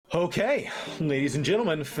Okay, ladies and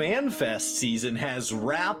gentlemen, FanFest season has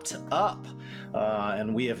wrapped up.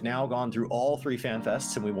 And we have now gone through all three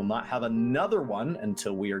FanFests, and we will not have another one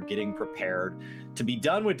until we are getting prepared to be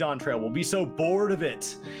done with Dawn Trail. We'll be so bored of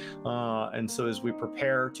it. And so as we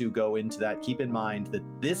prepare to go into that, keep in mind that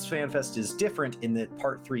this FanFest is different in that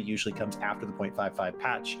part 3 usually comes after the 0.55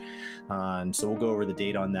 patch. And so we'll go over the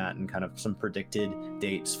date on that and kind of some predicted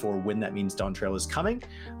dates for when that means Dawn Trail is coming.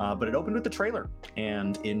 But it opened with the trailer,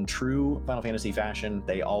 and in true Final Fantasy fashion,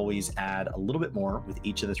 they always add a little bit more with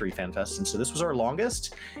each of the three FanFests. And so this was our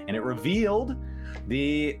longest, and it revealed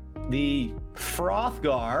the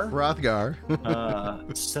Frothgar.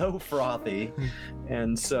 So frothy.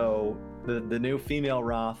 And so the new female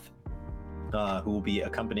Roth, who will be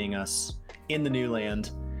accompanying us in the new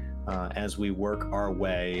land as we work our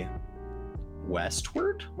way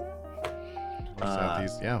westward.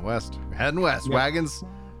 Southeast, yeah, west. We're heading west. Yeah.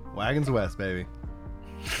 Wagons west, baby.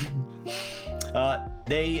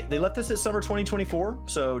 They left this at summer 2024,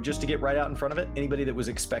 so just to get right out in front of it, anybody that was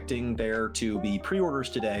expecting there to be pre-orders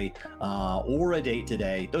today or a date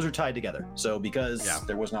today, those are tied together. So because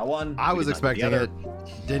there was not one, I was expecting it,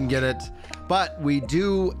 didn't get it, but we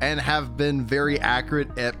do and have been very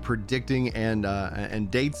accurate at predicting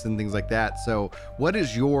and dates and things like that. So what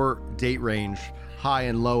is your date range, high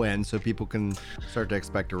and low end, so people can start to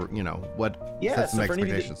expect, what sets some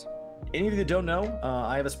expectations? Any of you that don't know,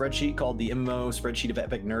 I have a spreadsheet called the MMO Spreadsheet of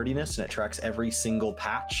Epic Nerdiness, and it tracks every single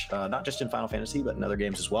patch, not just in Final Fantasy, but in other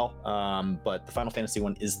games as well. But the Final Fantasy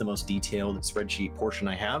one is the most detailed spreadsheet portion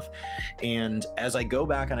I have. And as I go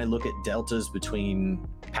back and I look at deltas between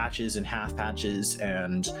patches and half patches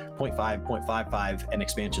and 0.5, 0.55, and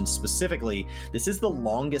expansions specifically, this is the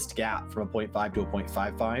longest gap from a 0.5 to a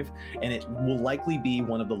 0.55, and it will likely be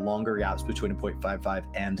one of the longer gaps between a 0.55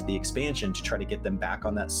 and the expansion to try to get them back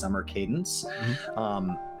on that summer cadence.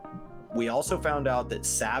 We also found out that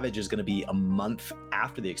Savage is going to be a month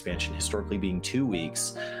after the expansion, historically being 2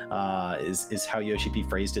 weeks, is how Yoshi P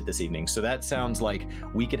phrased it this evening. So that sounds like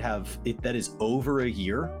we could have it, that is over a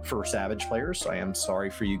year for Savage players. So I am sorry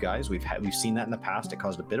for you guys. We've seen that in the past. It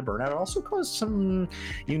caused a bit of burnout. It also caused some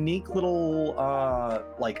unique little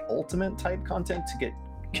like ultimate type content to get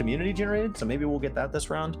community generated. So maybe we'll get that this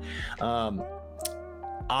round.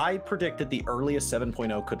 I predict that the earliest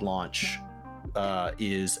 7.0 could launch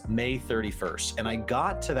is May 31st. And I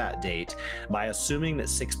got to that date by assuming that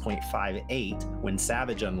 6.58, when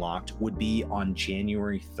Savage unlocked, would be on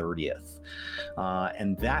January 30th.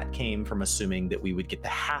 And that came from assuming that we would get the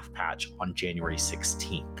half patch on January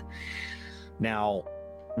 16th. Now,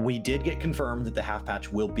 we did get confirmed that the half patch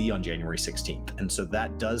will be on January 16th. And so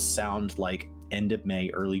that does sound like end of May,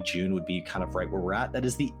 early June would be kind of right where we're at. That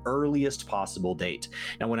is the earliest possible date.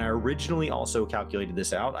 Now, when I originally also calculated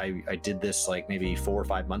this out, I did this like maybe 4 or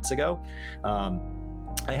 5 months ago.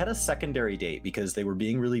 I had a secondary date because they were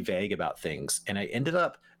being really vague about things, and I ended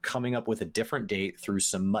up coming up with a different date through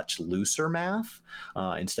some much looser math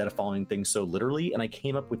instead of following things so literally, and I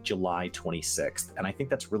came up with July 26th, and I think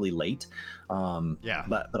that's really late.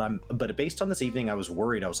 But based on this evening, I was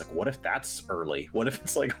worried. I was like, what if that's early? What if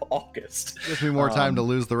it's like August? Gives me more time to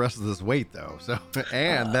lose the rest of this weight though. So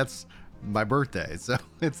and that's my birthday, so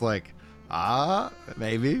it's like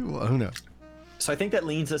maybe, well, who knows. So I think that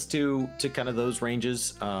leads us to kind of those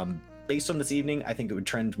ranges. Based on this evening, I think it would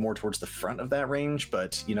trend more towards the front of that range,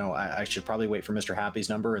 but I should probably wait for Mr. Happy's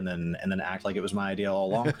number and then act like it was my idea all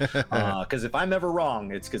along. Because if I'm ever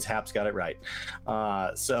wrong, it's because Hap's got it right.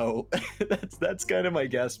 So that's kind of my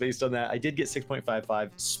guess based on that. I did get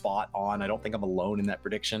 6.55 spot on. I don't think I'm alone in that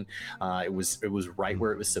prediction. It was right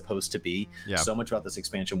where it was supposed to be. Yeah. So much about this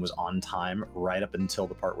expansion was on time right up until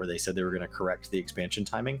the part where they said they were going to correct the expansion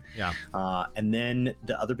timing. Yeah. And then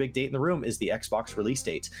the other big date in the room is the Xbox release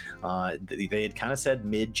date. They had kind of said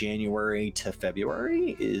mid-January to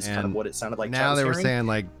February is kind of what it sounded like. Now they were saying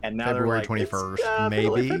like February 21st,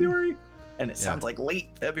 maybe. February, and it sounds like late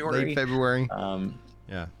February. Late February.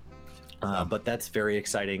 But that's very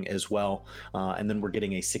exciting as well. And then we're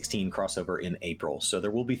getting a 16 crossover in April. So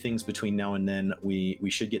there will be things between now and then. We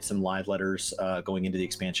should get some live letters going into the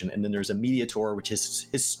expansion. And then there's a media tour, which has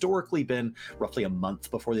historically been roughly a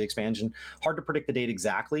month before the expansion. Hard to predict the date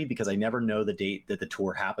exactly because I never know the date that the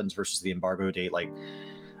tour happens versus the embargo date. Like,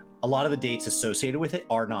 a lot of the dates associated with it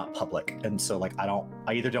are not public, and so like I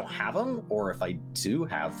either don't have them, or if I do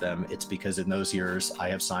have them, it's because in those years I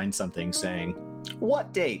have signed something saying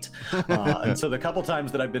what date. And so the couple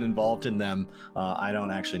times that I've been involved in them, I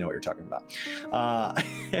don't actually know what you're talking about.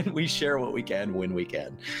 And we share what we can when we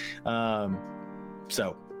can.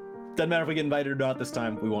 So doesn't matter if we get invited or not this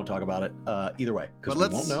time. We won't talk about it either way, because we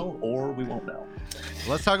won't know, or we won't know.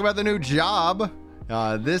 Let's talk about the new job.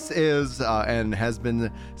 This is and has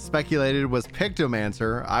been speculated was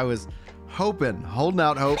Pictomancer. I was holding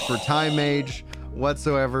out hope for Time Mage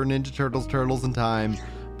whatsoever, Ninja Turtles in Time,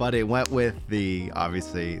 but it went with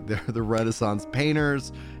obviously the Renaissance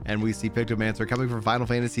painters, and we see Pictomancer coming from Final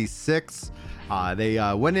Fantasy VI. They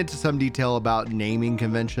went into some detail about naming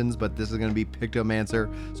conventions, but this is going to be Pictomancer.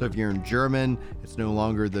 So if you're in German, it's no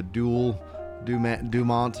longer the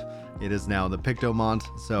Dumont. It is now the Pictomont.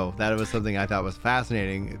 So that was something I thought was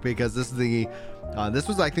fascinating, because this is this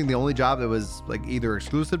was, I think, the only job that was like either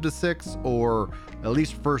exclusive to 6 or at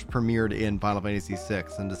least first premiered in Final Fantasy VI.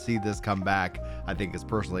 And to see this come back, I think is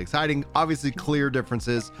personally exciting. Obviously, clear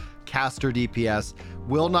differences. Caster DPS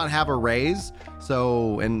will not have a raise.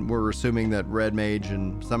 So, and we're assuming that Red Mage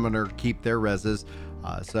and Summoner keep their reses.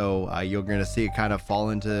 So you're going to see it kind of fall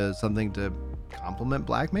into something to complement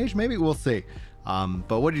Black Mage. Maybe we'll see.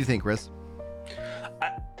 But what do you think, Riz?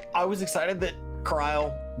 I was excited that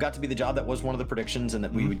Kryle got to be the job. That was one of the predictions, and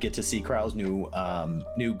that we would get to see Kryle's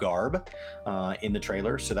new garb in the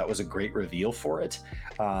trailer. So that was a great reveal for it.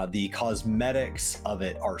 The cosmetics of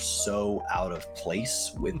it are so out of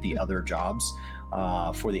place with the other jobs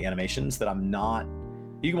for the animations that I'm not.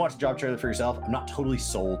 You can watch the job trailer for yourself. I'm not totally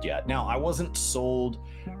sold yet. Now, I wasn't sold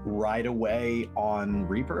right away on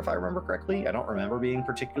Reaper, if I remember correctly. I don't remember being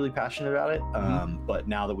particularly passionate about it. But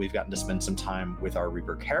now that we've gotten to spend some time with our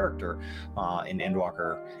Reaper character in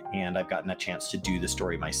Endwalker, and I've gotten a chance to do the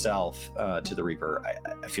story myself to the Reaper,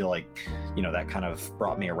 I feel like, that kind of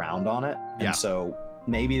brought me around on it. And so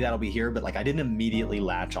maybe that'll be here, but like I didn't immediately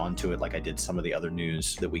latch onto it like I did some of the other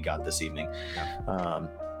news that we got this evening.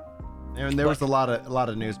 And there was a lot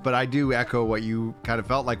of news, but I do echo what you kind of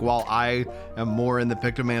felt like. While I am more in the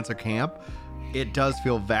Pictomancer camp, it does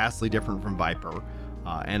feel vastly different from Viper,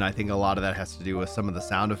 and I think a lot of that has to do with some of the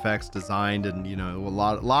sound effects designed, and a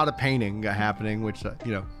lot of painting happening, which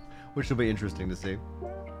will be interesting to see.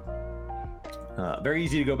 Very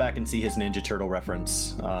easy to go back and see his Ninja Turtle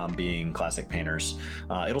reference, being classic painters.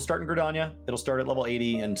 It'll start in Gridania. It'll start at level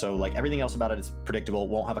 80, and so like everything else about it is predictable.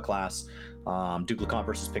 Won't have a class. Duplicant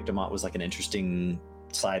versus Pictomont was like an interesting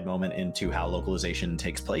side moment into how localization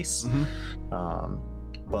takes place.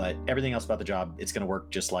 But everything else about the job, it's going to work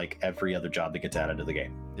just like every other job that gets added to the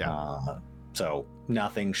game. So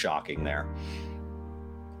nothing shocking there.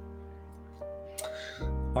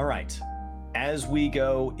 All right. As we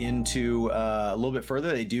go into a little bit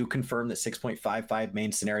further, they do confirm that 6.55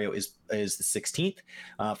 main scenario is the 16th.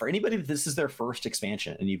 For anybody that this is their first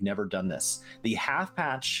expansion and you've never done this, the half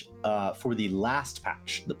patch for the last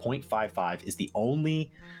patch, the 0.55, is the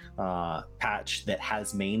only patch that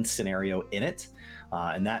has main scenario in it.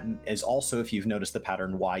 And that is also, if you've noticed the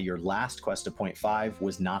pattern, why your last quest of 0.5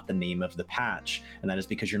 was not the name of the patch. And that is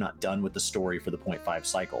because you're not done with the story for the 0.5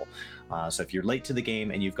 cycle. So if you're late to the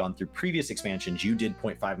game and you've gone through previous expansions, you did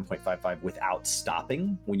 0.5 and 0.55 without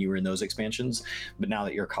stopping when you were in those expansions. But now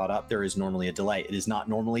that you're caught up, there is normally a delay. It is not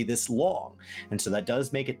normally this long. And so that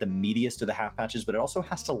does make it the meatiest of the half patches, but it also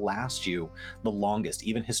has to last you the longest,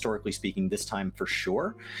 even historically speaking, this time for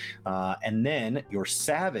sure. And then your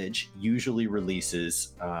Savage usually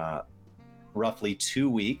releases roughly 2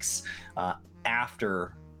 weeks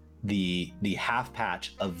after the half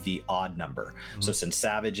patch of the odd number. So since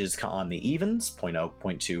Savage is on the evens, 0.0,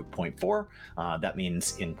 0.2, 0.4, that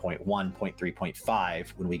means in 0.1, 0.3, 0.5,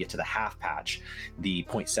 when we get to the half patch, the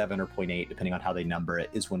 0.7 or 0.8, depending on how they number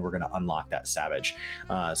it, is when we're going to unlock that Savage.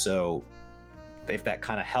 So if that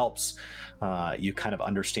kind of helps, you kind of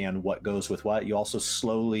understand what goes with what. You also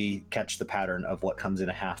slowly catch the pattern of what comes in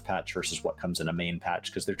a half patch versus what comes in a main patch,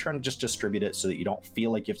 because they're trying to just distribute it so that you don't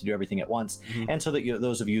feel like you have to do everything at once, and so that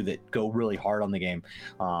those of you that go really hard on the game,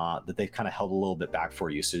 that they've kind of held a little bit back for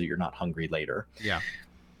you so that you're not hungry later.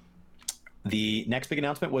 The next big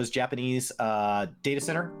announcement was Japanese data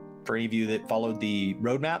center. For any of you that followed the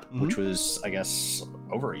roadmap, which was, I guess,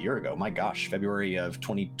 over a year ago, my gosh, February of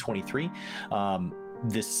 2023,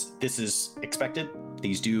 this is expected.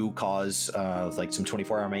 These do cause like some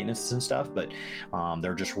 24-hour maintenance and stuff, but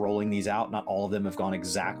they're just rolling these out. Not all of them have gone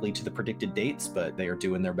exactly to the predicted dates, but they are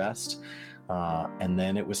doing their best. And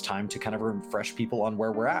then it was time to kind of refresh people on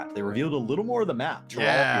where we're at. They revealed a little more of the map to all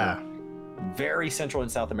of you. Very Central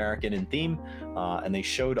and South American in theme, and they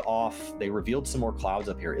showed off. They revealed some more clouds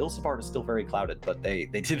up here. Ilsabard is still very clouded, but they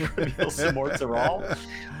did reveal some more Taral.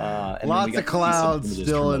 Lots of clouds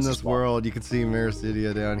still in this world. You can see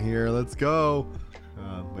Mericidia down here. Let's go.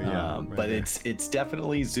 But it's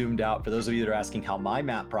definitely zoomed out. For those of you that are asking how my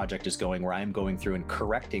map project is going, where I'm going through and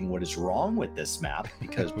correcting what is wrong with this map,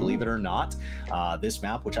 because believe it or not, this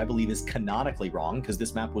map, which I believe is canonically wrong, because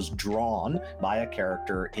this map was drawn by a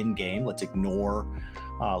character in game. Let's ignore.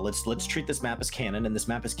 Let's treat this map as canon, and this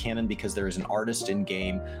map is canon because there is an artist in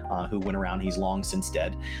game who went around. He's long since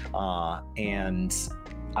dead, and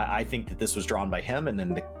I think that this was drawn by him, and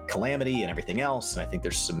then the calamity and everything else, and I think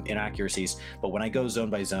there's some inaccuracies. But when I go zone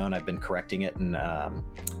by zone, I've been correcting it, and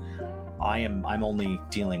I'm only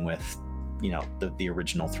dealing with the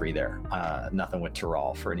original 3 there. Nothing with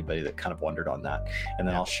Tyrol, for anybody that kind of wondered on that. And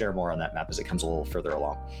then I'll share more on that map as it comes a little further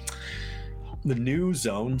along. The new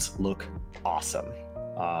zones look awesome,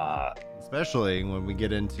 especially when we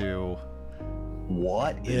get into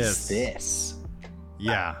what is this?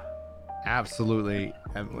 Yeah, absolutely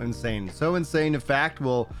insane. So insane, in fact,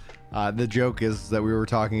 the joke is that we were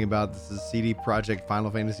talking about this is CD Projekt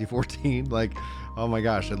Final Fantasy 14. Like, oh my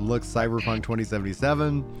gosh, it looks Cyberpunk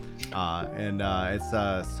 2077, and it's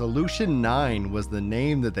Solution 9 was the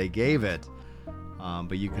name that they gave it,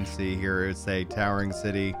 but you can see here it's a towering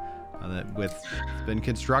city that it's been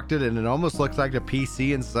constructed, and it almost looks like a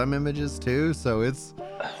PC in some images too. So it's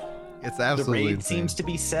absolutely the raid insane. Seems to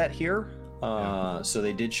be set here. So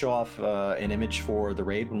they did show off an image for the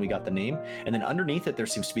raid when we got the name, and then underneath it there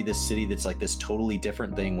seems to be this city that's like this totally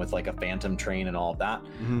different thing with like a phantom train and all of that.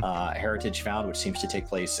 Heritage Found, which seems to take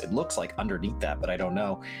place, it looks like underneath that, but I don't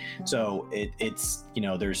know. So it's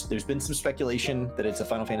there's been some speculation that it's a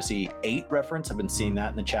Final Fantasy VIII reference. I've been seeing that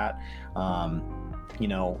in the chat,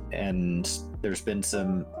 and there's been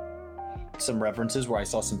some references where I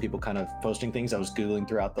saw some people kind of posting things. I was Googling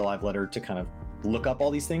throughout the live letter to kind of look up all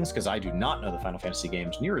these things, because I do not know the Final Fantasy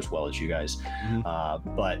games near as well as you guys.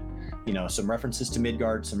 But some references to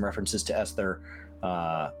Midgard, some references to Esther.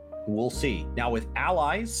 We'll see. Now with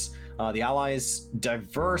allies, the allies,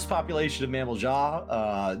 diverse population of Mammal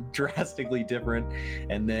Jaw, drastically different,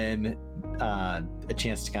 and then a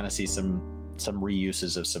chance to kind of see some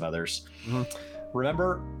reuses of some others.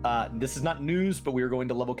 Remember, this is not news, but we are going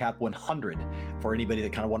to level cap 100. For anybody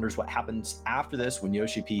that kind of wonders what happens after this, when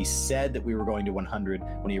Yoshi P said that we were going to 100,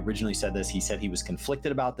 when he originally said this, he said he was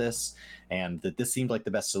conflicted about this, and that this seemed like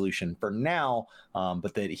the best solution for now,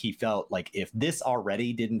 but that he felt like if this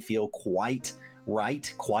already didn't feel quite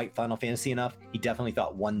right, quite Final Fantasy enough, he definitely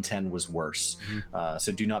thought 110 was worse.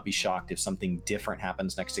 So do not be shocked if something different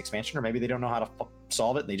happens next expansion, or maybe they don't know how to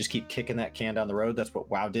solve it. They just keep kicking that can down the road. That's what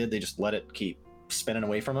WoW did. They just let it keep spinning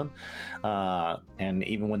away from them, and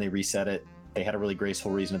even when they reset it, they had a really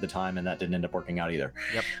graceful reason at the time, and that didn't end up working out either.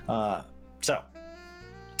 So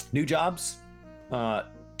new jobs, 2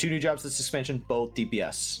 new jobs this expansion, both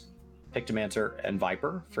DPS, Pictomancer and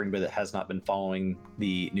Viper, for anybody that has not been following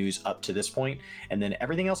the news up to this point. And then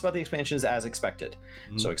everything else about the expansion is as expected.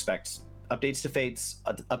 So expect updates to fates,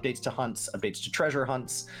 updates to hunts, updates to treasure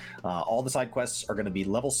hunts. All the side quests are going to be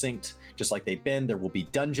level synced, just like they've been. There will be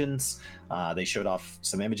dungeons. They showed off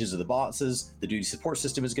some images of the bosses. The duty support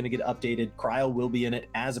system is going to get updated. Cryo will be in it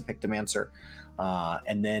as a Pictomancer.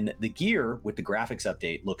 And then the gear with the graphics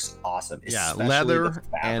update looks awesome. Yeah, leather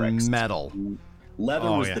and metal. Leather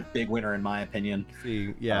was the big winner in my opinion.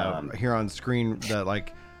 See, here on screen,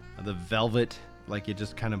 the velvet, like it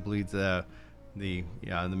just kind of bleeds the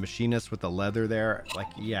machinist with the leather there,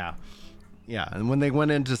 and when they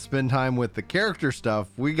went in to spend time with the character stuff,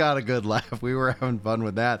 we got a good laugh. We were having fun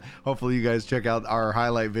with that. Hopefully you guys check out our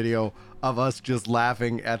highlight video of us just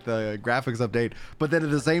laughing at the graphics update, but then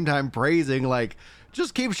at the same time praising, like,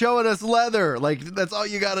 just keep showing us leather, like that's all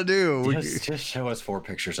you got to do. Just show us 4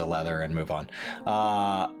 pictures of leather and move on.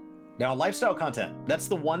 Now, lifestyle content, that's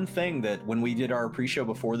the one thing that when we did our pre-show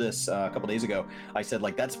before this a couple days ago, I said,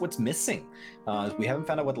 like, that's what's missing. We haven't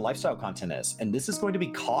found out what the lifestyle content is. And this is going to be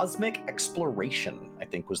Cosmic Exploration, I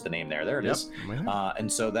think was the name there. There it is.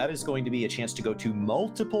 And so that is going to be a chance to go to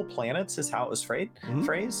multiple planets, is how it was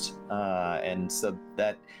phrased. And so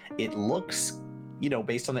that it looks,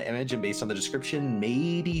 based on the image and based on the description,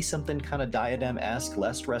 maybe something kind of Diadem-esque,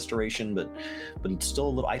 less restoration, but it's still a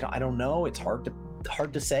little, I don't know. It's hard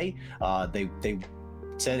to say. They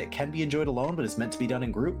said it can be enjoyed alone, but it's meant to be done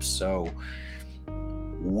in groups, so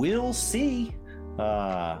we'll see.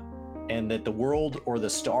 and that the world or the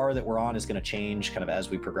star that we're on is going to change kind of as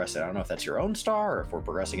we progress it. I don't know if that's your own star or if we're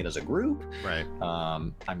progressing it as a group. Right.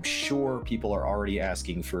 I'm sure people are already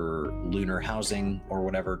asking for lunar housing or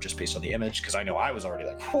whatever just based on the image, because I know I was already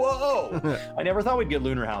like, whoa, I never thought we'd get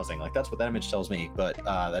lunar housing. Like, that's what that image tells me, but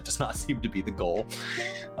that does not seem to be the goal.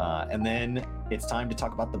 And then it's time to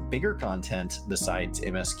talk about the bigger content besides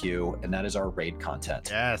MSQ, and that is our raid content.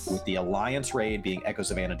 Yes. With the Alliance raid being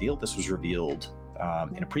Echoes of Anadil, this was revealed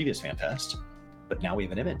in a previous FanFest, but now we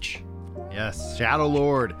have an image. Yes, Shadow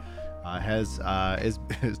Lord is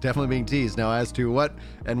definitely being teased. Now, as to what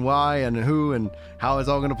and why and who and how it's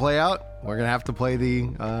all going to play out, we're going to have to play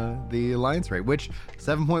the Alliance raid, which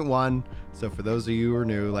 7.1. So for those of you who are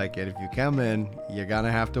new, like, if you come in, you're going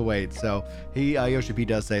to have to wait. So Yoshi P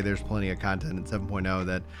does say there's plenty of content in 7.0,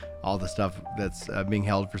 that all the stuff that's being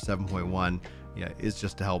held for 7.1 is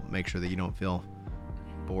just to help make sure that you don't feel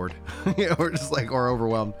bored or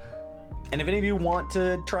overwhelmed. And if any of you want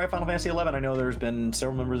to try Final Fantasy 11, I know there's been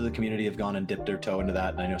several members of the community have gone and dipped their toe into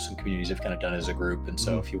that, and I know some communities have kind of done it as a group. And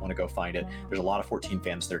so if you want to go find it, there's a lot of 14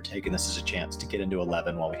 fans that are taking this as a chance to get into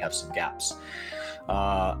 11 while we have some gaps.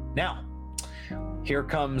 Now, here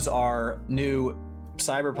comes our new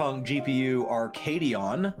Cyberpunk GPU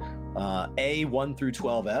Arcadion, A1 through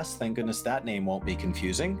 12S. Thank goodness that name won't be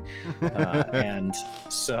confusing. And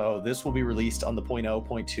so this will be released on the 0.0,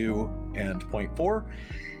 0.2, and 0.4.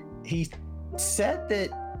 He said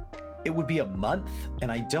that it would be a month,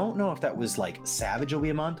 and I don't know if that was like Savage will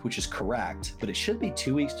be a month, which is correct, but it should be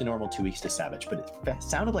 2 weeks to normal, 2 weeks to Savage, but it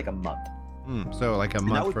sounded like a month. So like a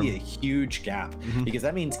month. That would be a huge gap, because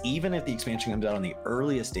that means even if the expansion comes out on the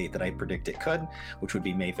earliest date that I predict it could, which would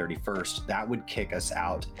be May 31st, that would kick us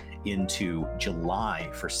out into July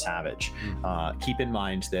for Savage. Keep in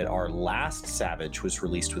mind that our last Savage was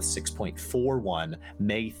released with 6.41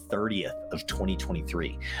 May 30th of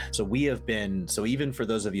 2023. So we have been, so even for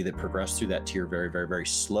those of you that progress through that tier very, very, very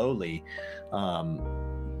slowly,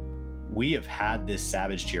 we have had this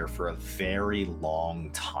Savage tier for a very long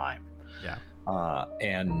time. Yeah.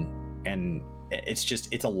 And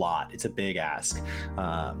it's a lot. It's a big ask.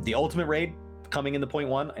 The ultimate raid coming in the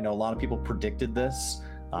 0.1. I know a lot of people predicted this,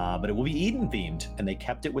 but it will be Eden themed, and they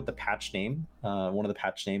kept it with the patch name. One of the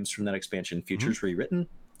patch names from that expansion, Futures Rewritten,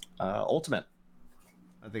 Ultimate.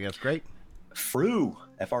 I think that's great. FRU,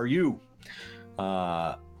 F-R-U.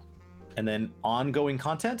 And then ongoing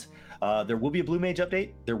content. There will be a Blue Mage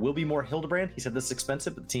update. There will be more Hildebrand. He said this is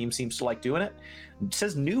expensive, but the team seems to like doing it. It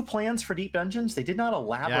says new plans for Deep Dungeons. They did not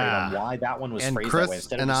elaborate on why that one was phrased Chris that way.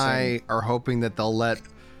 Instead and of I are hoping that they'll let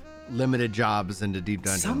limited jobs into Deep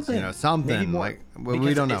Dungeons. Something like, well,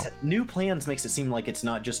 we don't know. New plans makes it seem like it's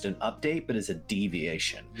not just an update, but it's a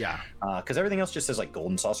deviation. Yeah. Because everything else just says like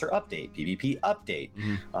Golden Saucer update, PvP update.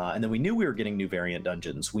 And then we knew we were getting new variant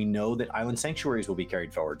dungeons. We know that Island Sanctuaries will be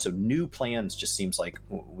carried forward. So new plans just seems like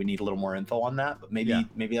we need a little more info on that. But maybe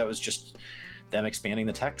that was just them expanding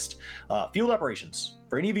the text. Field operations.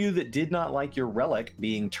 For any of you that did not like your relic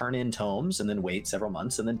being turn in tomes and then wait several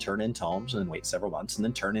months and then turn in tomes and then wait several months and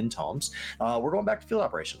then turn in tomes, we're going back to field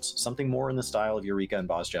operations. Something more in the style of Eureka and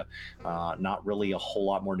Bosja. Not really a whole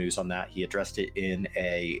lot more news on that. He addressed it in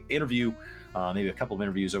a interview, maybe a couple of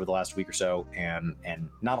interviews over the last week or so, and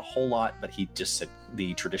not a whole lot, but he just said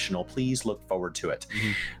the traditional, please look forward to it.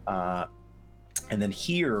 And then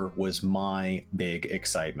here was my big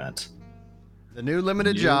excitement. The new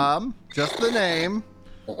limited job, just the name.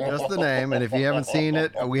 Just the name, and if you haven't seen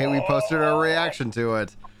it, we posted our reaction to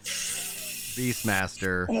it.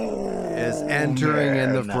 Beastmaster is entering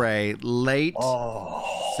in the fray. Late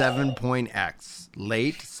 7.x.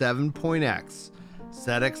 Late 7.x.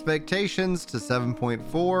 Set expectations to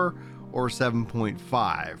 7.4 or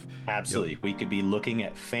 7.5. Absolutely. We could be looking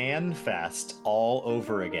at FanFest all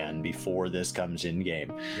over again before this comes in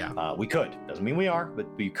game. Yeah. We could. Doesn't mean we are, but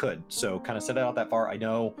we could. So kind of set it out that far. I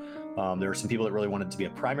know there are some people that really wanted it to be a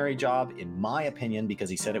primary job, in my opinion, because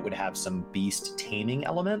he said it would have some beast taming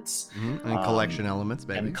elements. And collection elements,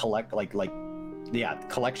 maybe. And collect,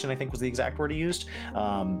 collection, I think was the exact word he used.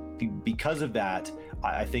 Because of that,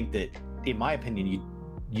 I think that, in my opinion,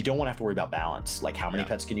 you don't want to have to worry about balance. Like, how many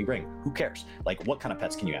pets can you bring? Who cares? Like, what kind of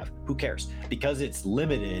pets can you have? Who cares? Because it's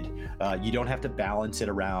limited, you don't have to balance it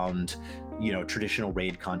around, traditional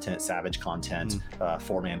raid content, Savage content,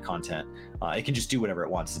 4-man content. It can just do whatever it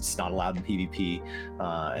wants. It's not allowed in PvP.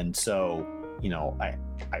 And so, I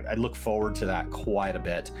look forward to that quite a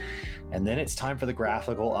bit. And then it's time for the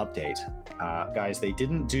graphical update. Guys, they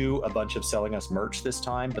didn't do a bunch of selling us merch this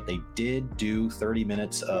time, but they did do 30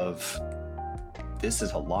 minutes of... This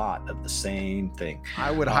is a lot of the same thing.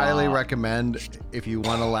 I would highly recommend, if you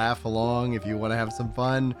want to laugh along, if you want to have some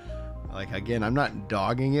fun, Like, again, I'm not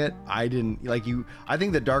dogging it. I didn't like you. I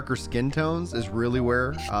think the darker skin tones is really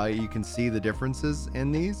where you can see the differences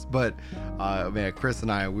in these. But man, Chris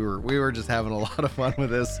and I, we were just having a lot of fun with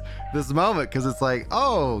this moment, because it's like,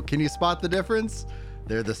 oh, can you spot the difference?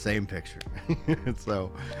 They're the same picture.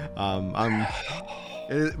 So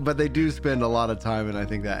but they do spend a lot of time, and I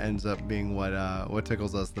think that ends up being what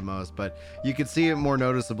tickles us the most. But you can see it more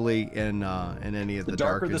noticeably in any of the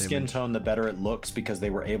darker the skin tone, the better it looks, because they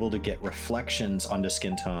were able to get reflections onto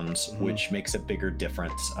skin tones, which makes a bigger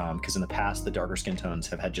difference. Because in the past, the darker skin tones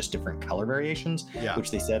have had just different color variations,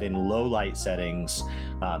 which they said in low light settings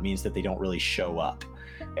means that they don't really show up.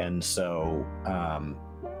 And so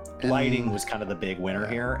lighting was kind of the big winner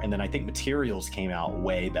here, and then I think materials came out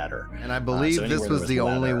way better. And I believe this was the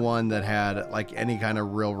only one that had like any kind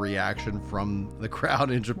of real reaction from the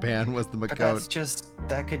crowd in Japan was the Makoto.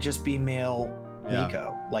 That could just be male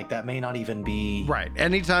Miko. Like, that may not even be right.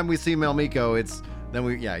 Anytime we see male Miko,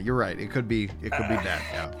 you're right. It could be that.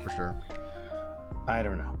 Yeah, for sure. I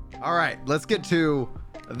don't know. All right, let's get to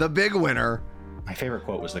the big winner. My favorite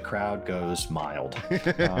quote was, "The crowd goes mild."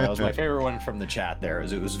 That was my favorite one from the chat there.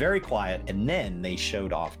 It was very quiet, and then they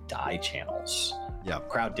showed off dye channels. Yeah,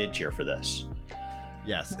 crowd did cheer for this.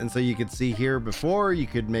 Yes, and so you could see here before, you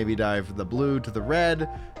could maybe dye from the blue to the red.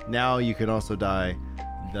 Now you can also dye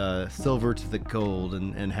the silver to the gold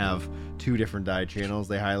and have two different dye channels.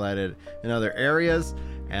 They highlighted in other areas.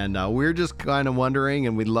 And we're just kind of wondering,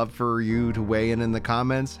 and we'd love for you to weigh in the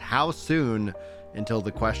comments, how soon until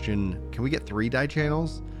the question, can we get 3 dye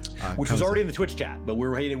channels? Which was already in the Twitch chat, but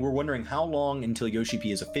we're wondering how long until Yoshi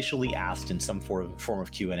P is officially asked in some form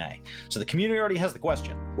of Q&A. So the community already has the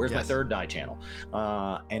question, where's my 3rd dye channel?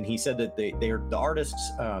 And he said that they're the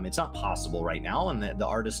artists, it's not possible right now, and that the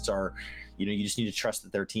artists are, you just need to trust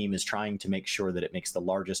that their team is trying to make sure that it makes the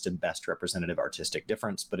largest and best representative artistic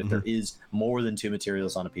difference. But if there is more than 2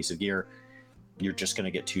 materials on a piece of gear, you're just going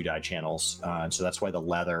to get 2 dye channels. And so that's why the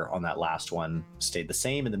leather on that last one stayed the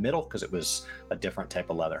same in the middle, because it was a different type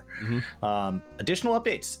of leather. Additional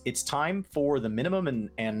updates. It's time for the minimum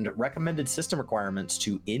and recommended system requirements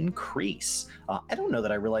to increase. I don't know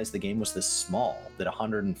that I realized the game was this small, that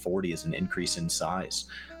 140 is an increase in size.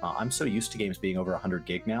 I'm so used to games being over 100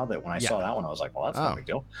 gig now that when I saw that one, I was like, well, that's not a big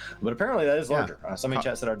deal. But apparently that is larger. Somebody in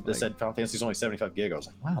chat said Final Fantasy is only 75 gig. I was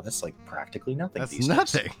like, wow, that's like practically nothing. That's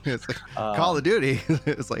nothing. It's like Call of Duty.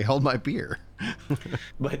 It's like, hold my beer.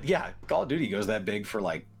 But yeah, Call of Duty goes that big for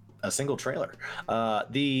like a single trailer.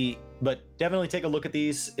 But definitely take a look at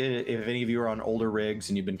these if any of you are on older rigs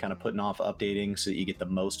and you've been kind of putting off updating so that you get the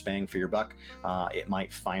most bang for your buck. It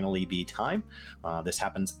might finally be time. This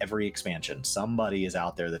happens every expansion. Somebody is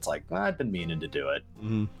out there that's like, well, I've been meaning to do it.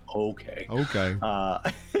 Okay.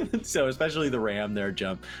 So especially the RAM there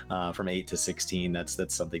jump from 8 to 16.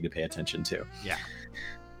 That's something to pay attention to. Yeah.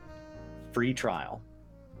 Free trial.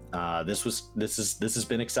 This has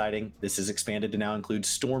been exciting. This is expanded to now include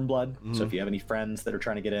Stormblood. So if you have any friends that are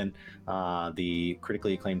trying to get in, the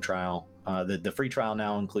critically acclaimed trial, the free trial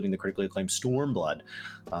now including the critically acclaimed Stormblood,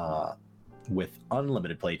 with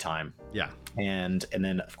unlimited playtime. Yeah. And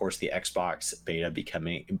then of course the Xbox beta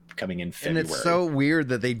coming in February. And it's so weird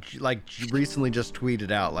that they like recently just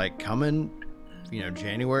tweeted out like coming,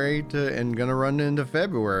 January and gonna run into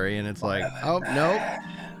February, and it's like, oh nope.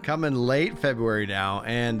 Coming late February now,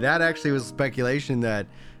 and that actually was speculation that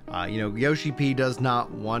Yoshi P does not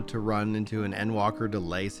want to run into an Endwalker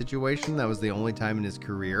delay situation. That was the only time in his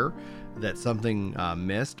career that something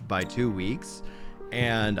missed by 2 weeks,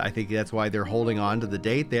 and I think that's why they're holding on to the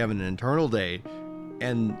date. They have an internal date,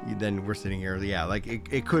 and then we're sitting here, like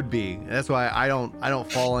it could be. That's why I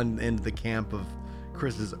don't fall into the camp of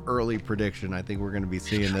Chris's early prediction. I think we're going to be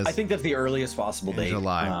seeing this. I think that's the earliest possible date.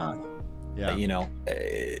 July.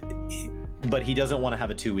 But he doesn't want to have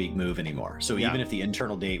a 2-week move anymore. So even if the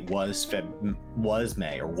internal date was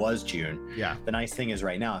May or was June, the nice thing is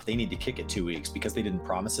right now, if they need to kick it 2 weeks because they didn't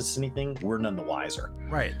promise us anything, we're none the wiser.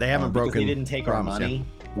 Right. They haven't broken. They didn't take our money.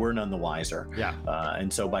 We're none the wiser. Yeah.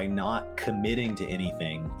 And so by not committing to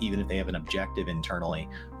anything, even if they have an objective internally,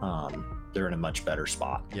 they're in a much better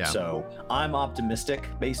spot. Yeah. So I'm optimistic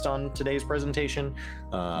based on today's presentation,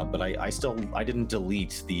 but I didn't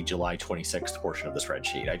delete the July 26th portion of the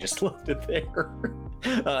spreadsheet. I just left it there.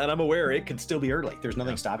 And I'm aware it could still be early. There's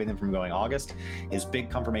nothing stopping them from going August. His big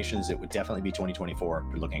confirmation is it would definitely be 2024.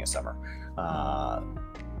 We're looking at summer.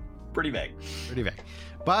 Pretty vague.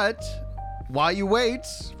 But while you wait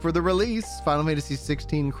for the release, Final Fantasy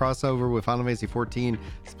 16 crossover with Final Fantasy 14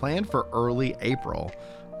 is planned for early April.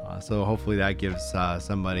 So hopefully that gives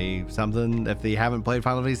somebody something if they haven't played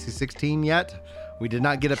Final Fantasy 16 yet. We did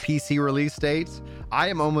not get a PC release date. I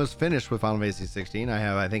am almost finished with Final Fantasy 16. I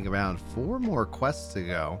have, I think, around 4 more quests to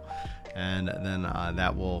go. And then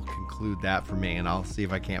that will conclude that for me. And I'll see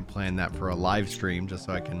if I can't plan that for a live stream just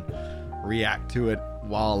so I can react to it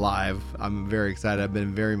while live. I'm very excited. I've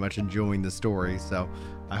been very much enjoying the story. So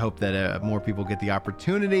I hope that more people get the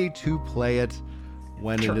opportunity to play it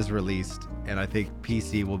when it is released. And I think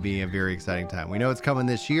PC will be a very exciting time. We know it's coming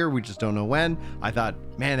this year. We just don't know when. I thought,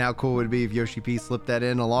 man, how cool would it be if Yoshi P slipped that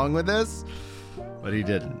in along with this? But he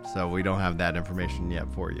didn't. So we don't have that information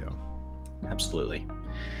yet for you. Absolutely.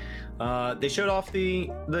 They showed off the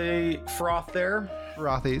froth there.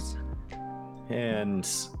 Frothies. And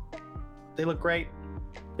they look great.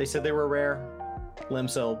 They said they were rare.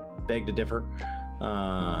 Limcell begged to differ.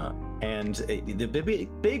 And the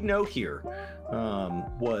big note here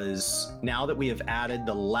was, now that we have added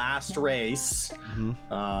the last race,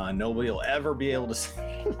 nobody will ever be able to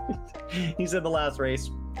say he said the last race.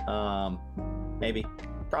 Maybe,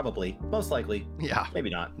 probably, most likely. Yeah, maybe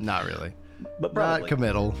not. Not really. But probably. Not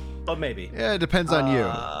committal. But maybe. Yeah, it depends on you.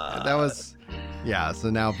 That was. Yeah, so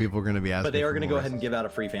now people are going to be asking. But they are going to go ahead and give out a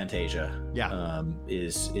free Fantasia. Yeah.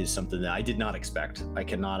 Is something that I did not expect. I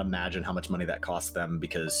cannot imagine how much money that cost them,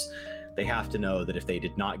 because they have to know that if they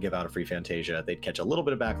did not give out a free Fantasia, they'd catch a little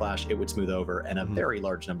bit of backlash, it would smooth over, and a very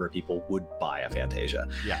large number of people would buy a Fantasia.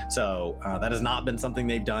 Yeah. So that has not been something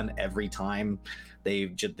they've done every time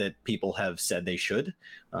that people have said they should.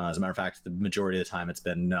 As a matter of fact, the majority of the time it's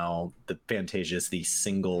been, no, the Fantasia is the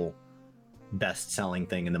single best-selling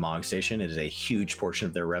thing in the Mog Station. It is a huge portion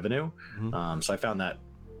of their revenue. So I found that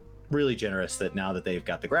really generous, that now that they've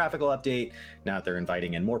got the graphical update, now that they're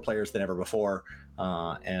inviting in more players than ever before,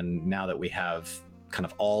 and now that we have kind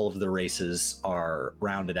of all of the races are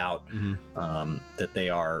rounded out, that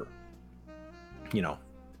they are,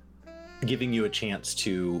 giving you a chance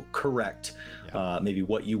to correct maybe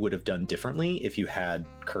what you would have done differently if you had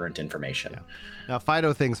current information. Now,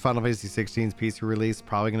 Fido thinks Final Fantasy 16's PC release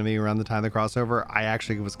probably going to be around the time of the crossover. I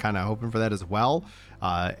actually was kind of hoping for that as well.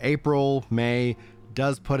 April, May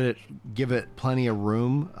does give it plenty of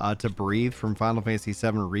room to breathe from Final Fantasy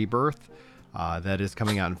 7 Rebirth. That is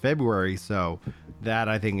coming out in February. So that,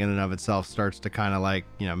 I think, in and of itself starts to kind of like,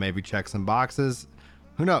 maybe check some boxes.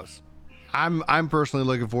 Who knows? I'm personally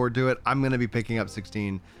looking forward to it. I'm going to be picking up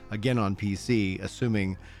 16 again on PC,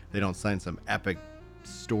 assuming they don't sign some epic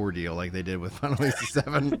store deal like they did with Final Fantasy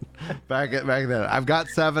 7 back then. I've got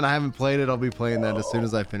 7. I haven't played it. I'll be playing that as soon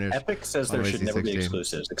as I finish. Epic says there should never be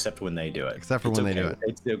exclusives except when they do it. Except for when they do it.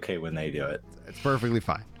 It's okay when they do it. It's perfectly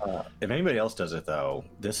fine. If anybody else does it, though,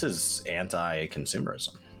 this is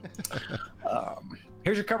anti-consumerism.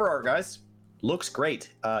 Here's your cover art, guys. Looks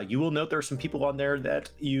great. You will note there are some people on there that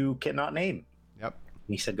you cannot name. Yep.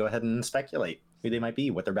 He said go ahead and speculate who they might be,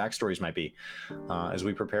 what their backstories might be, as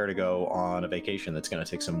we prepare to go on a vacation that's going to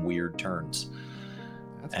take some weird turns.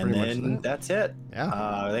 And then that's it.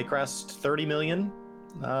 Yeah. They crossed 30 million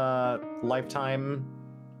lifetime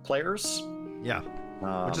players. Yeah.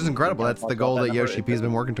 Which is incredible. That's the goal that Yoshi P has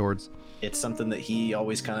been working towards. It's something that he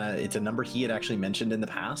always it's a number he had actually mentioned in the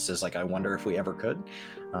past, is like, I wonder if we ever could.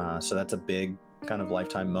 So that's a big kind of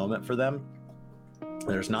lifetime moment for them.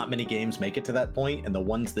 There's not many games make it to that point, and the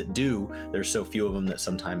ones that do, there's so few of them that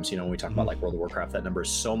sometimes, when we talk about like World of Warcraft, that number is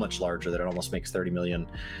so much larger that it almost makes 30 million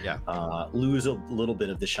lose a little bit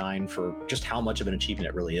of the shine for just how much of an achievement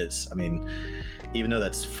it really is. I mean, even though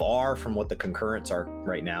that's far from what the concurrents are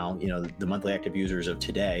right now, the monthly active users of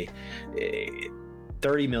today,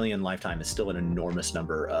 30 million lifetime is still an enormous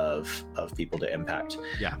number of people to impact.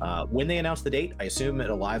 Yeah. When they announce the date, I assume at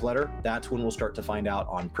a live letter, that's when we'll start to find out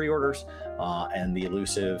on pre-orders and the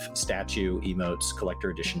elusive statue, emotes, collector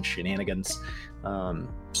edition shenanigans.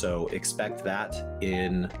 So expect that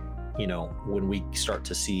in, when we start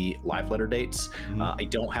to see live letter dates. I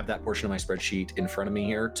don't have that portion of my spreadsheet in front of me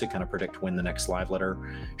here to kind of predict when the next live letter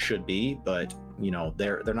should be, but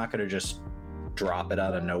they're not going to just drop it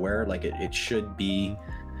out of nowhere. Like it should be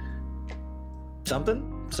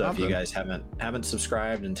something. So if you guys haven't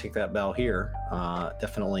subscribed and take that bell here,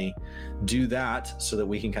 definitely do that so that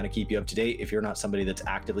we can kind of keep you up to date if you're not somebody that's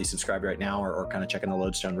actively subscribed right now, or kind of checking the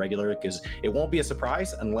lodestone regularly, because it won't be a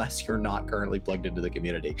surprise unless you're not currently plugged into the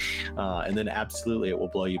community. And then absolutely it will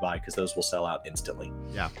blow you by, because those will sell out instantly.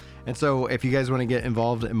 Yeah. And so if you guys want to get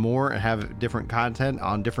involved more and have different content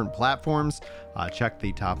on different platforms, check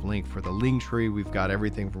the top link for the link tree. We've got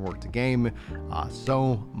everything from work to game,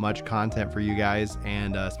 so much content for you guys,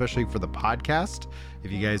 and especially for the podcast.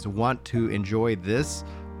 If you guys want to enjoy this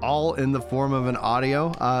all in the form of an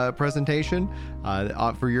audio presentation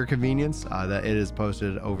for your convenience. That it is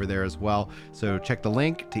posted over there as well. So check the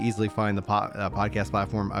link to easily find the podcast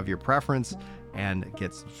platform of your preference and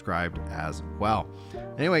get subscribed as well.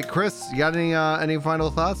 Anyway, Chris, you got any final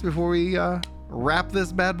thoughts before we wrap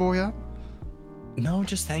this bad boy up? No,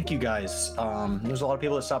 just thank you guys. There's a lot of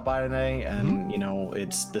people that stopped by today, and you know,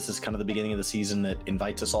 this is kind of the beginning of the season that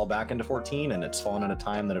invites us all back into 14, and it's fallen at a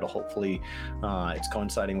time that it'll hopefully it's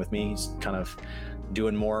coinciding with me kind of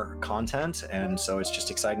doing more content, and so it's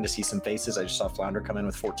just exciting to see some faces. I just saw Flounder come in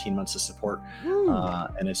with 14 months of support,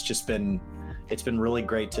 and it's been really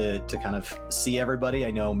great to kind of see everybody.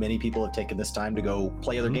 I know many people have taken this time to go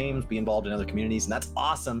play other games, be involved in other communities, and that's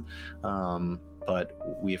awesome. But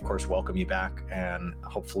we of course welcome you back, and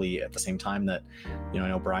hopefully at the same time that, you know, I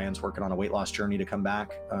know Brian's working on a weight loss journey to come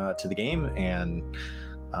back to the game, and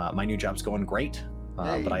my new job's going great.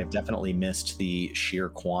 But I've definitely missed the sheer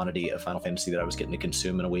quantity of Final Fantasy that I was getting to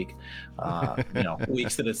consume in a week. You know,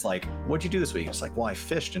 weeks that it's like, what'd you do this week? It's like, well, I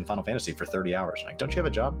fished in Final Fantasy for 30 hours. I'm like, don't you have a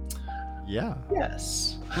job? Yeah.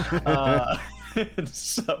 Yes.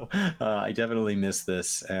 So I definitely miss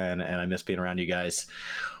this, and I miss being around you guys.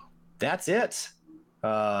 That's it.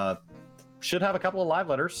 Should have a couple of live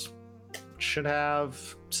letters. Should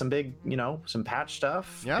have some big, you know, some patch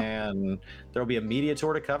stuff. Yeah. And there'll be a media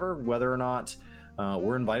tour to cover. Whether or not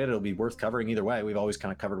we're invited, it'll be worth covering either way. We've always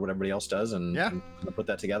kind of covered what everybody else does, and put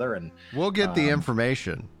that together. And we'll get the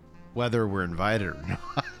information, whether we're invited or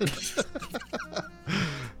not.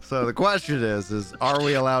 So the question is are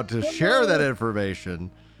we allowed to share that information?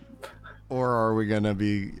 Or are we going to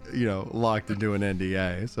be, you know, locked into an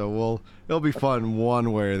NDA? So it'll be fun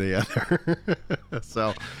one way or the other.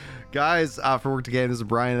 So, guys, for Work to Game, this is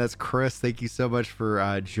Brian. That's Chris. Thank you so much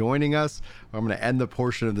for joining us. I'm going to end the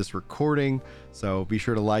portion of this recording. So be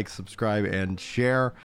sure to like, subscribe, and share.